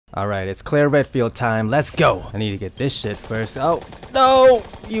Alright, it's clear Redfield time. Let's go. I need to get this shit first. Oh, no!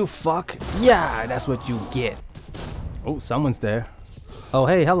 You fuck. Yeah, that's what you get. Oh, someone's there. Oh,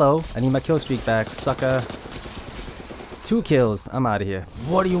 hey, hello. I need my kill streak back, sucker. 2 kills. I'm out of here.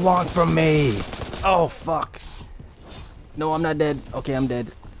 What do you want from me? Oh, fuck. No, I'm not dead. Okay, I'm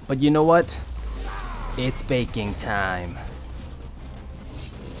dead. But you know what? It's baking time.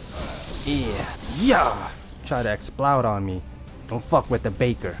 Yeah. Yeah. Try to explode on me. Don't fuck with the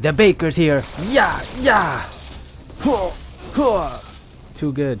baker. The baker's here. Yeah. Yeah.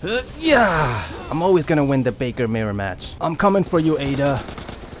 Too good. Yeah. I'm always gonna win the baker mirror match. I'm coming for you, Ada.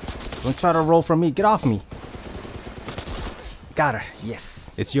 Don't try to roll from me. Get off me. Got her.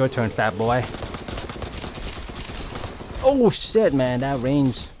 Yes. It's your turn, fat boy. Oh shit, man. That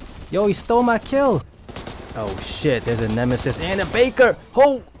range. Yo, he stole my kill. Oh shit. There's a nemesis and a baker.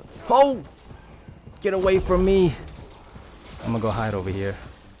 Ho. Ho. Get away from me. I'm gonna go hide over here.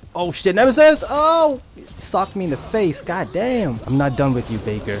 Oh shit, nemesis. Oh. Socked me in the face. God damn. I'm not done with you,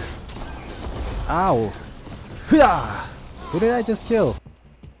 baker. Ow. Who did I just kill?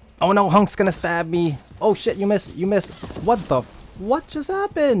 Oh no, Hunk's gonna stab me. Oh shit, you missed. You missed. What just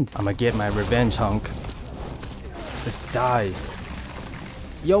happened? I'm gonna get my revenge, Hunk. Just die.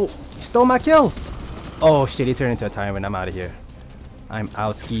 Yo, he stole my kill. Oh shit, he turned into a tyrant. I'm out of here. I'm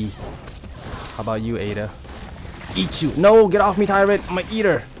out ski. How about you, Ada? Eat you. No, get off me, tyrant. I'm gonna eat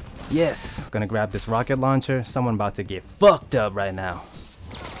her. Yes. Gonna grab this rocket launcher. Someone about to get fucked up right now.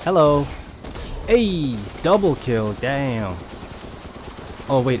 Hello. Hey, double kill. Damn.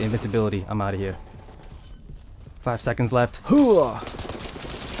 Oh wait, invincibility. I'm out of here. 5 seconds left.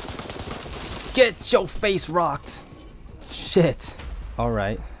 Get your face rocked. Shit.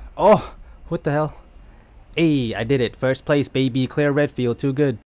 Alright. Oh, what the hell? Hey, I did it. First place, baby. Clear Redfield. Too good.